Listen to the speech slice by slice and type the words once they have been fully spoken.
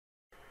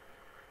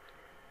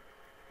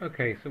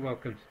Okay, so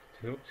welcome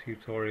to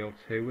tutorial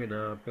 2 in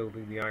our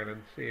Building the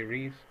Island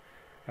series.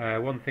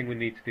 One thing we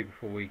need to do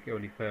before we go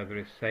any further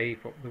is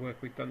save up the work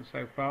we've done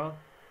so far.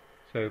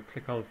 So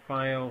click on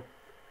File,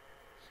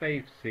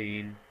 Save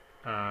Scene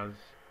As,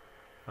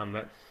 and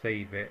let's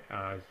save it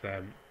as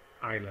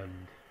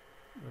Island.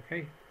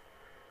 Okay,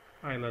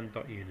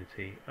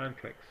 island.unity, and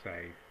click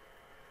Save.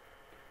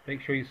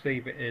 Make sure you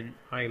save it in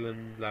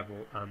Island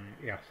Level and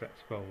the Assets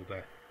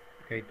folder.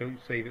 Okay, don't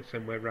save it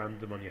somewhere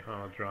random on your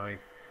hard drive.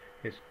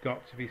 It's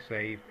got to be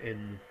saved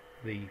in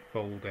the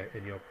folder,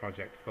 in your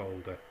project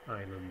folder,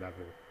 Island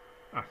Level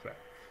Assets.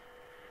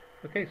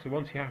 Okay, so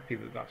once you're happy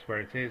that that's where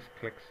it is,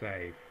 click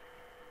Save.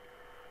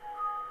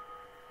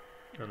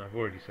 And I've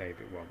already saved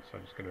it once, so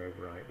I'm just going to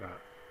overwrite that.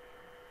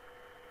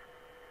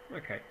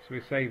 Okay, so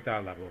we've saved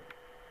our level.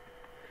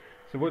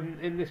 So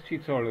in this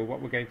tutorial,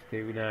 what we're going to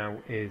do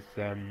now is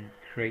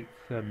create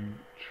some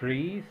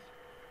trees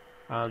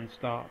and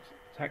start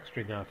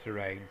texturing our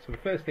terrain. So the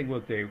first thing we'll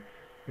do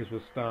is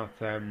we'll start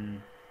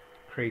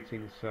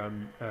creating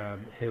some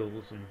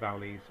hills and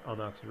valleys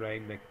on our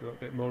terrain, make it a little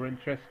bit more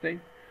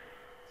interesting.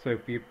 So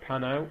if you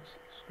pan out,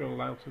 scroll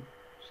out,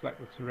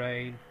 select the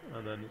terrain,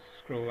 and then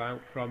scroll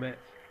out from it,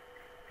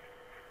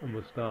 and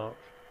we'll start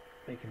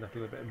making that a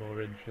little bit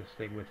more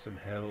interesting with some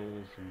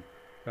hills and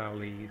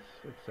valleys,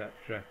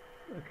 etc.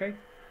 Okay,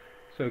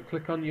 so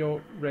click on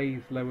your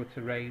Raise Lower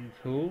Terrain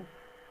tool,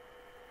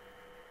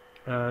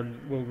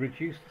 and we'll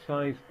reduce the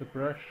size of the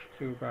brush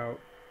to about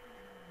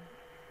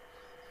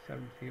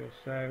 70 or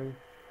so,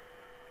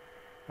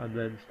 and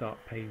then start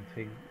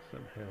painting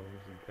some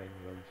hills and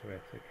things onto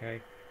it. Okay,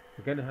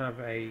 we're going to have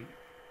a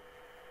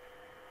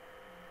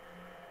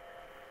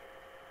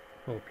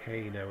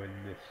volcano in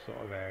this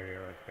sort of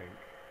area, I think.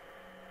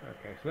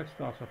 Okay, so let's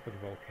start off with a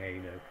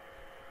volcano.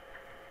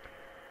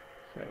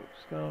 So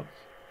start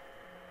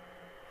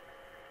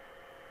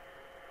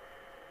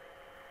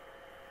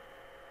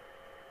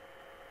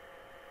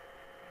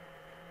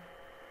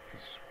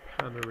just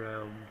pan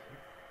around.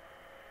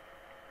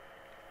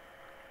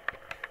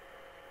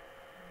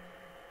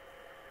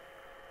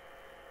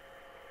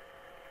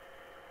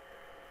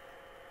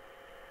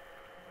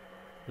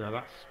 Now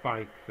that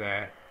spike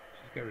there,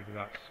 just get rid of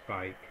that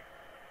spike.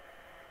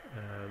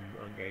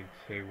 I'm going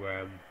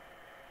to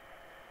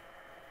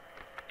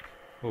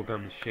hold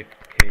down the Shift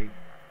key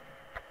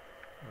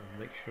and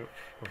make sure,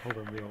 hold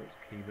on the Alt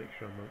key, make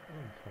sure I'm on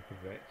top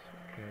of it.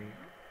 Okay,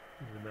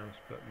 use the mouse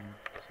button,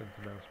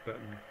 center mouse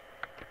button,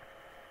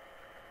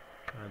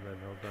 and then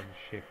hold down the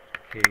Shift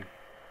key.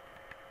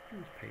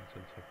 Just paint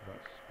on top of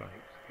that spike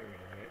to get rid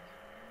of it.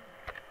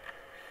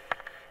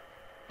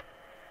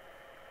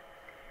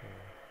 Okay.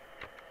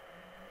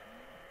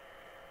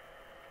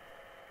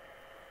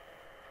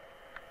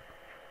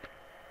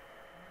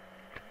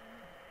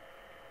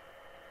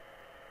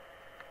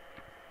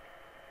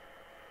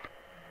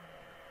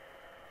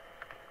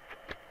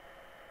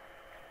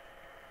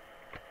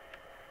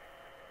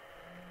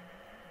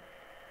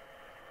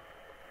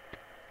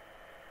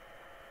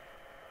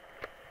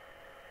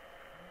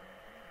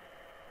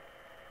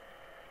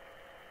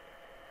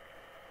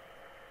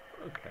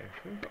 Okay,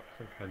 so we've got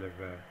some kind of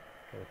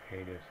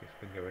volcano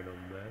system going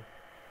on there.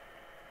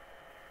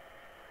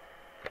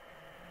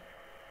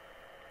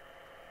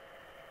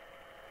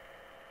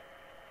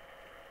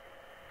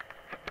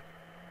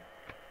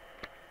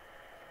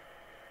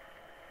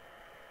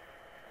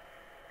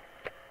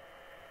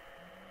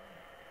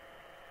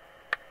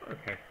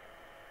 Okay,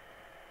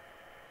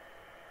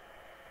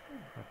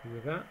 I'm happy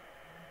with that.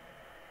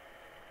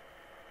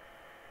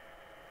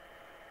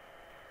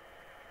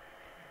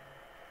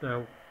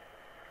 Now,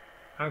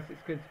 as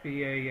it's going to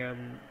be a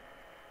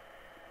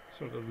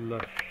sort of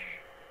lush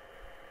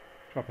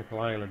tropical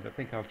island, I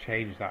think I'll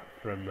change that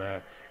from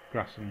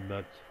grass and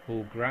mud to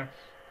full grass.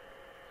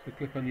 So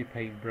click on your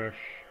paintbrush,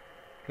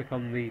 click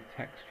on the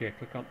texture,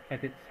 click on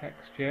Edit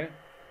Texture,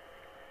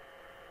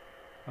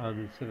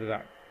 and instead of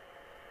that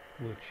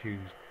we'll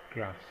choose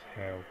Grass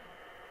Hill.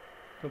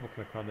 Double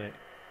click on it,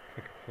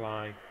 click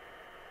Apply,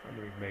 and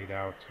we've made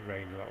our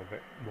terrain a little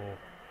bit more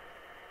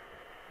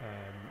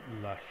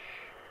lush.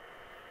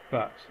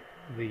 But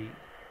the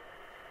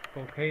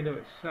volcano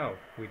itself,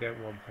 we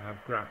don't want to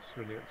have grass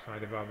running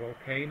outside of our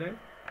volcano.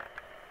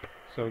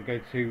 So I'm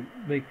going to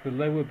make the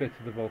lower bit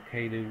of the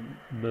volcano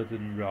mud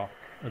and rock,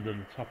 and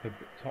then the top bit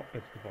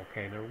of the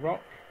volcano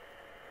rock.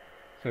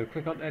 So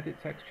click on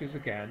Edit Textures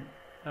again,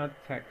 Add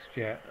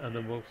Texture, and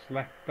then we'll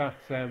select that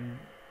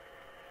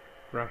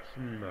grass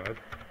and mud,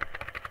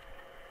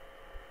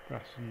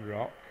 grass and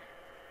rock.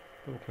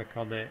 Double click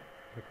on it,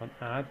 click on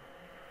Add,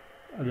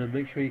 and then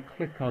make sure you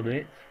click on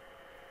it,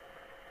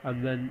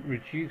 and then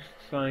reduce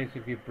the size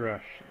of your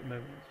brush. At the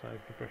moment the size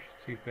of the brush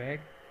is too big,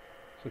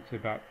 so to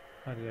about,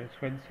 I don't know,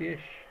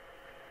 20ish,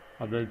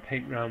 and then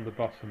paint round the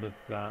bottom of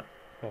that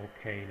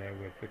volcano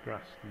with the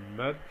grass and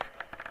mud.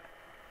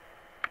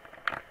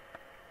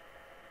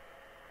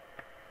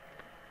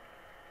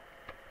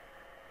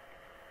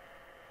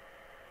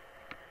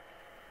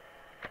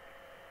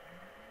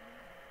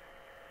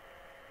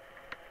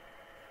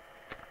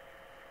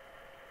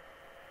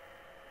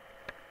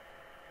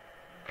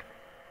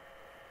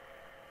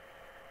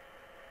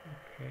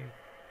 Okay.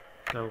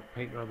 Now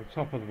paint around the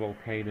top of the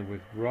volcano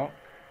with rock.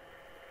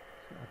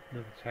 So add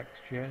another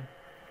texture.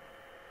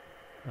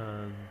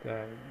 And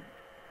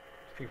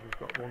see if we've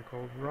got one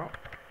called rock.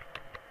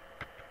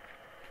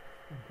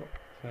 We've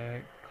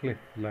got cliff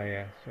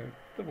layer. So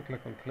double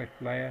click on cliff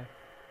layer.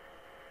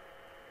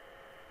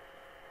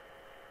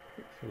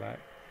 Click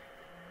select.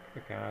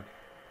 Click add.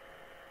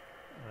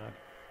 Add.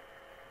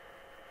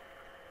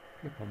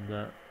 Click on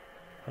that.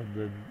 And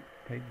then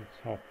paint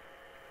the top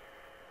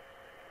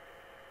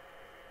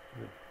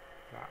with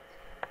that.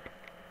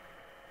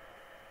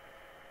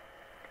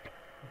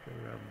 Go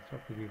around the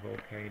top of the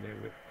volcano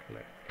with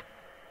click.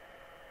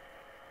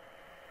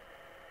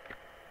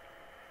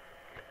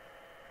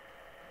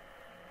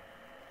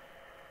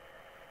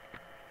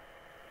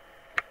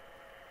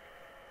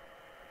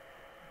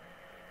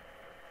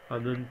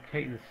 And then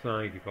paint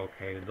inside the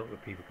volcano, not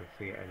that people can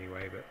see it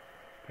anyway, but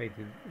paint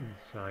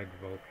inside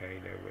the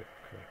volcano with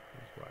click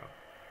as well.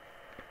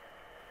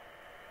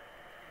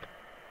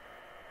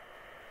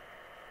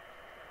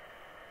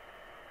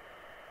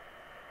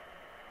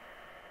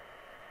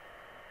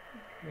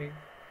 Okay,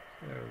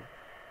 so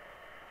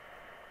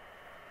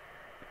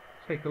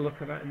take a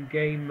look at that in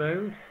game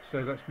mode. So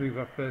let's move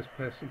our first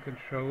person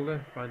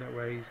controller, find out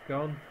where he's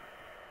gone.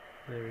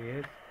 There he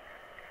is.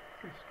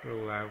 Let's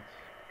scroll out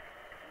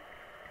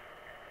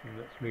and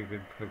let's move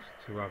him closer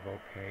to our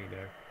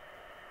volcano.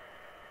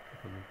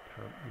 Click on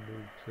the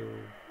move tool,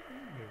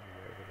 move him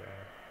over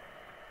there.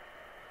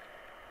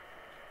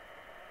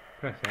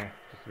 Press F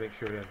just to make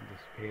sure he hasn't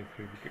disappeared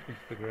through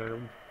into the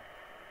ground.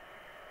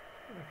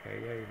 Okay,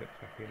 yeah, he looks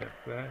happy enough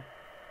there.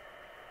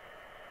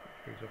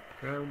 He's off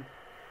the ground.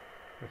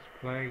 Let's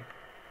play.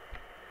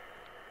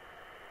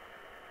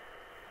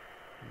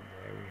 And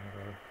there we have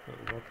our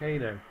little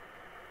volcano.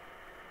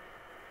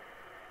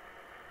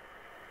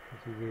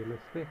 Is he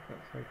realistic?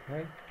 That's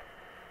okay.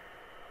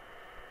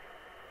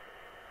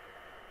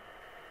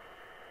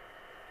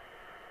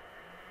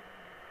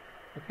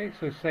 Okay,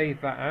 so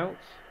save that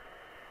out.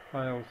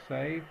 File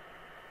save.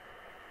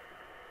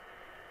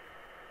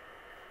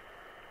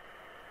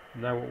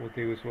 Now what we'll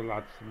do is we'll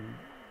add some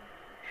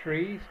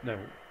trees. No,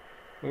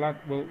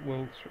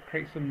 we'll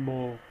create some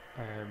more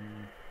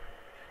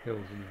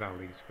hills and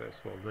valleys first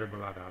of all, then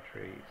we'll add our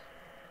trees.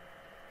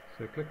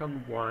 So click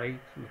on Y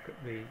to look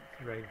at the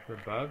terrain from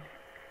above.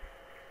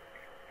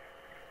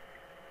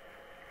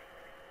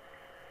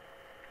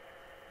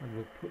 And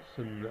we'll put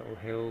some little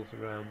hills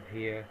around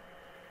here.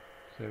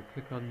 So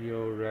click on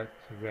your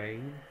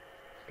terrain,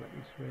 select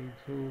your terrain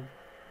tool,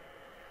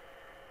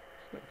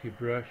 select your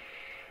brush,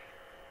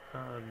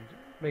 and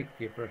make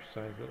your brush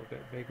size a little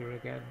bit bigger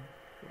again.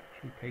 We're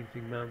actually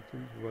painting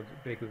mountains, we want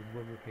it bigger than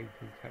when we're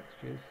painting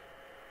textures.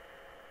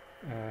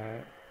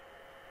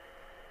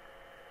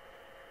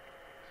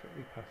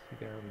 Slightly pass you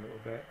down a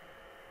little bit.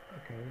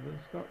 Okay,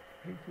 let's start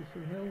painting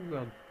some hills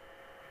on.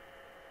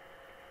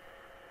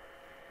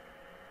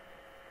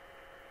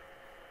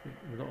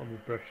 We're not on the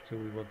brush tool,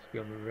 we want to be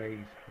on the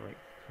raise height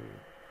tool.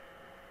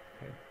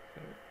 Okay,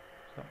 so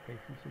start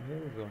painting some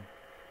hills on.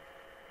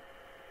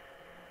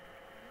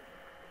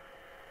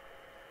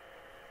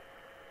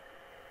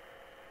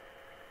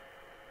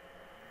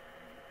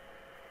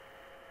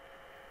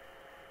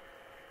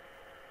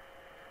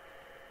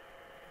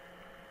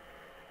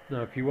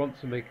 Now if you want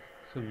to make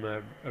some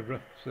a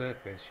rough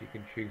surface, you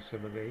can choose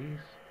some of these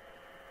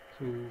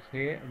tools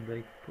here and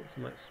they put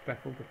some like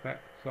speckled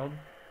effects on.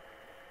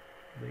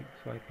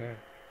 Makes like a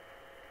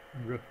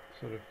rough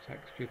sort of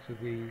texture to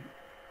the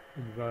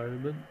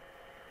environment.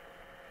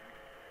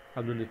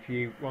 And then if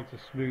you want to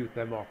smooth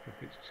them off,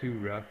 if it's too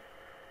rough,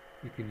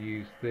 you can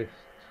use this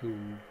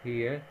tool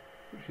here,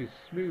 which is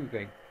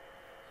smoothing.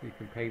 So you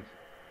can paint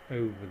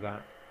over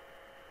that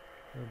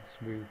and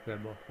smooth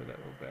them off a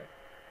little bit.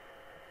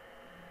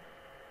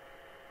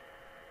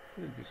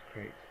 And it just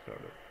creates sort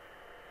of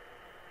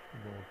a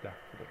more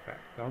dappled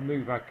effect. I'll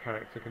move our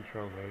character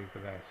controller over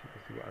there so you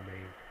can see what I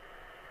mean.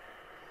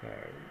 So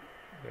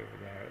it's over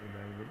there at the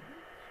moment.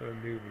 So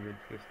I'm moving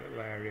into this little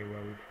area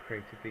where we've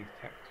created these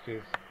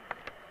textures.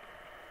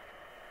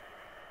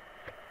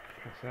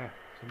 Press F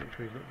to make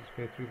sure he's not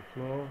disappeared through the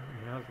floor.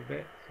 He has a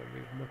bit, so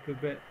move him up a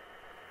bit.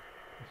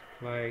 Press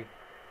play.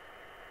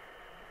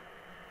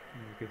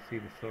 And you can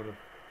see the sort of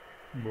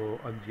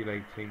more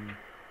undulating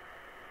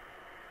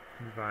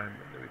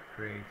environment that we've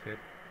created.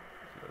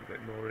 It's a little bit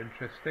more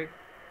interesting.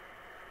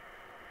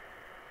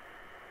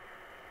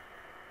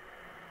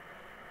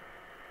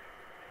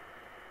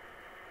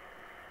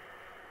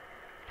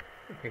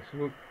 Okay, so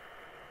we'll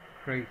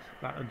create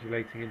that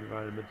undulating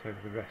environment over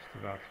the rest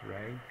of our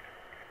terrain.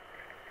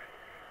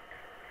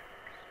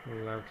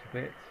 Scroll out a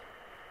bit.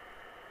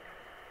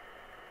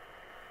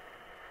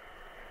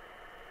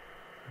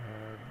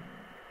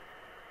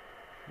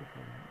 Click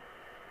on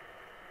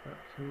that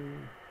tool,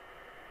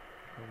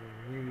 click on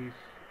these,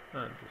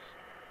 and just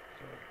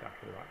sort of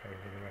dapple that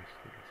over the rest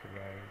of the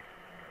terrain.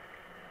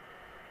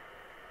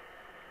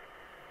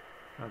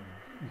 And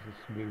use the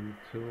smooth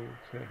tool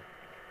to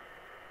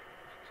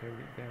turn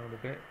it down a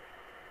bit.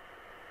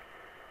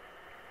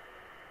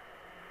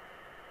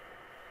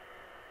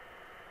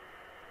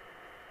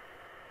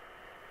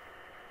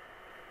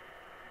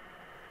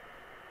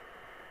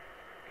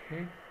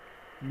 Okay.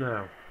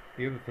 Now,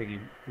 the other thing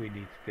we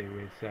need to do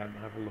is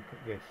have a look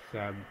at this.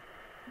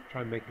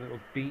 Try and make a little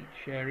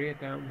beach area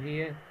down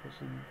here.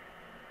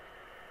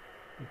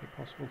 Make it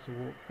possible to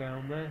walk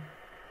down there.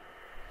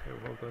 So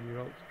hold on your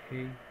Alt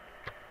key.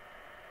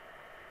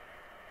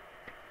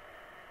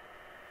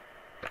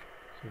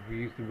 So we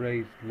use the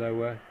raised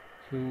lower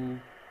tool,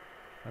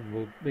 and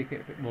we'll make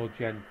it a bit more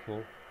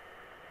gentle.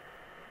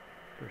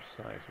 Brush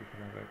size we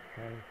can have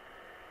okay.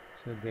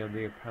 Turn down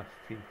the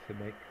opacity to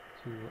make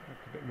the tool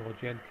act a bit more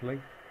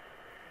gently.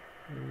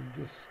 And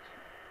just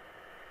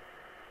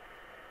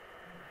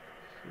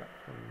select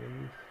one of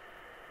these.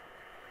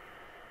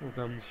 Hold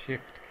down the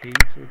shift key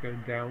so we're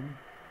going down.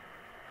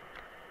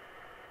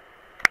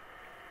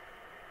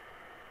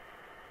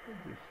 And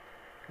just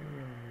go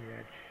around the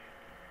edge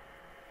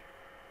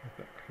of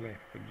that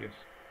cliff and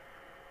just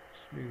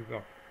smooth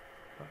off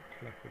that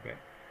cliff a bit.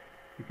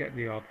 You get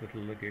the odd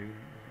little lagoon,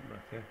 doesn't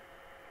matter.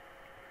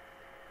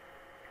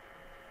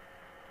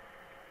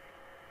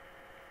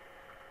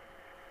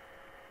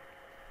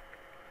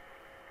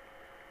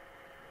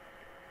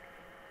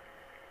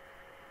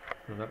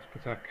 And let's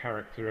put our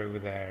character over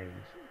there and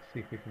see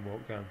if we can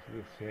walk down to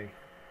the sea.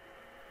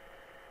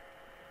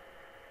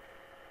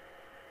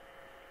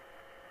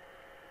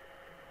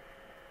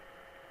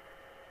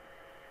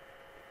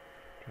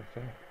 Press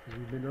F to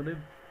zoom in on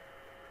him.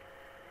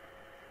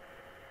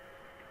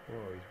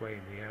 Oh, he's way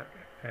in the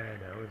air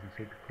now, isn't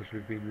he? Because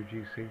we've been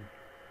reducing.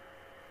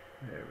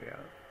 There we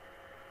are.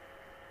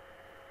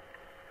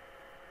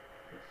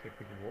 Let's see if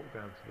we can walk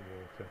down to the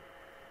water.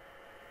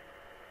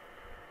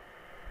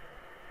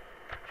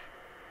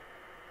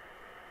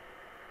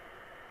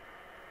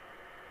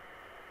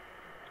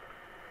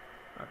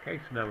 Okay,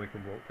 so now we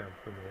can walk down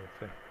to the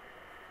water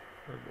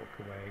and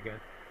walk away again.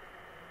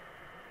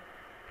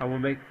 And we'll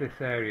make this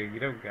area, you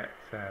don't get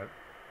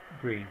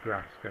green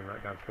grass going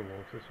right down to the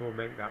water, so we'll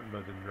make that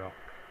mud and rock.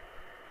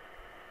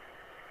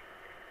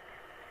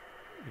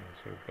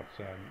 So we've got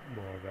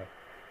more of a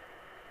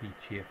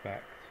beachy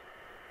effect.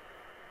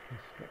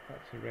 Let's select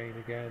that terrain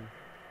again,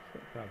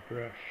 select our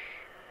brush.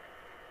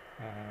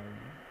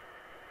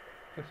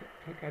 Let's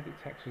click edit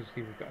textures to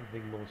see if we've got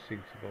anything more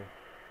suitable.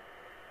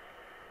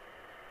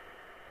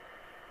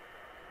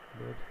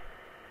 Mud.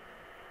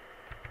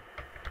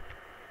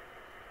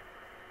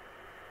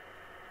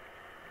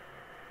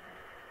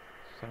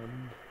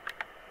 Sand.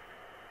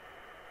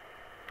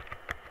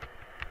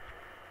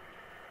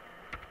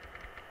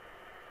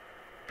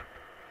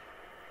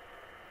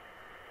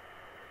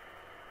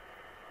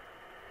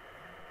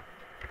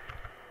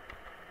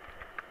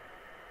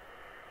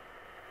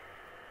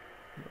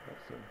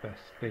 That's the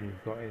best thing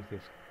we've got is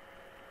this.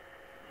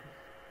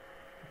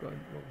 What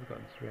we've got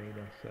in terrain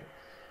assets.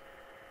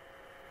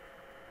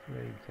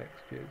 Terrain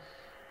textures.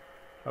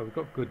 Oh, we've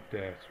got good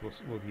dirt.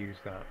 We'll use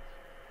that.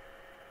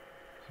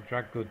 So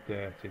drag good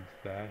dirt into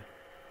there.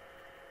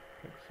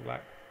 Click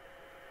select.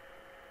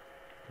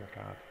 Click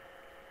add.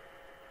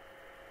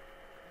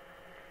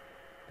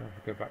 Now if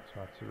we go back to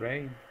our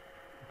terrain,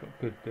 we've got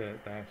good dirt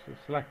there. So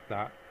select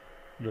that,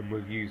 and then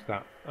we'll use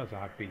that as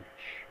our beach.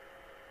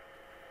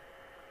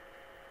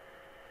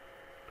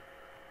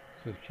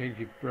 So change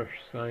your brush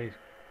size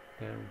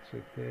down to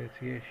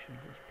 30ish and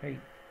just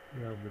paint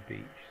around the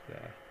beach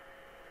there.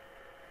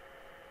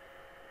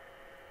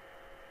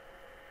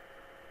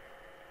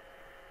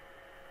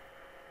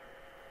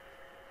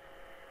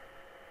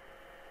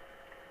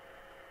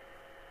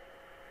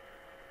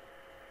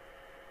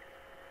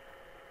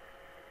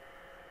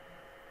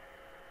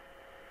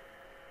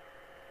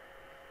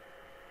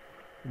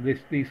 And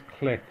these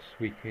cliffs,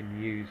 we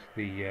can use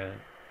the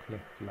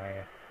cliff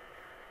layer.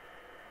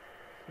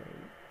 So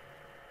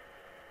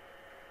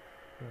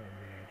around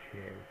the edge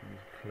here we can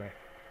use cliff.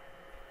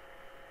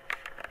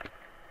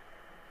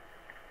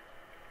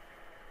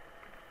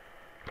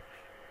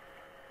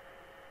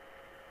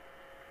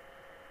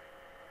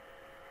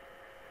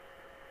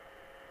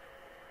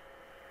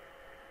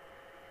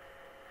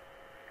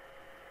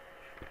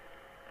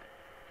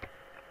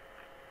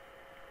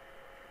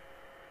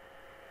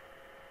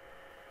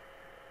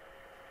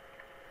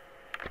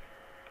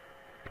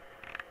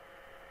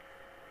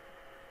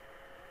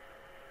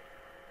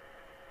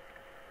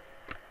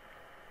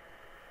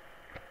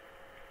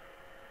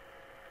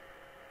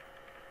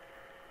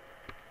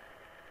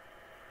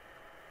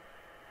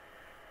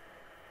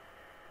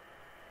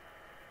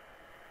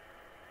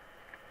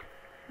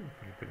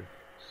 Put a bit of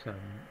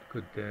sand,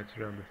 good dirt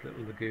around this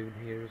little lagoon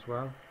here as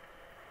well.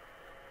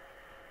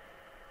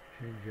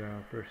 Change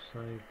our brush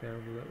size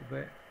down a little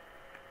bit.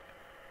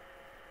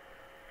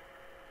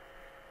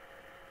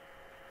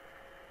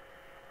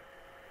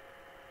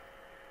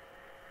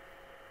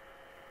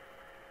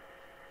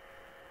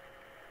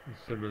 And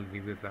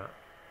similarly with that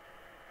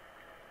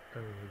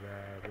over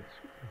there, this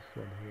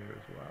one here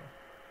as well.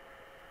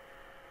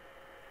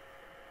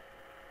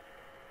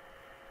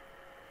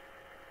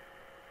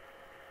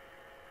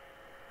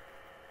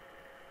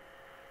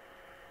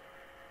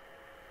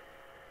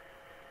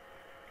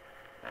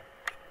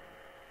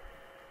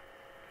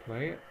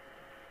 Play it.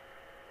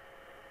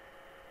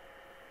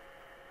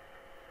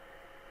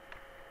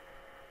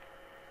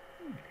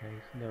 Okay,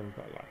 so now we've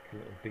got like a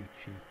little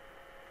beachy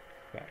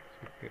effect.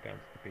 We can go down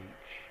to the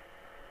beach,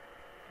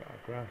 got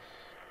our grass,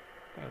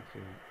 down to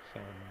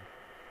sand,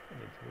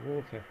 and into the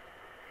water.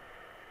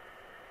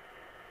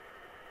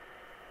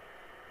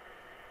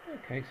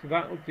 Okay, so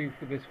that will do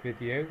for this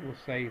video. We'll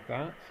save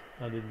that,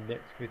 and in the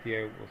next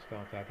video we'll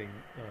start adding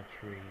our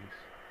trees.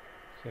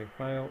 So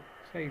file,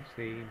 save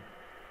scene,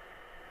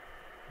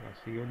 and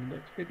I'll see you on the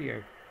next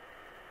video.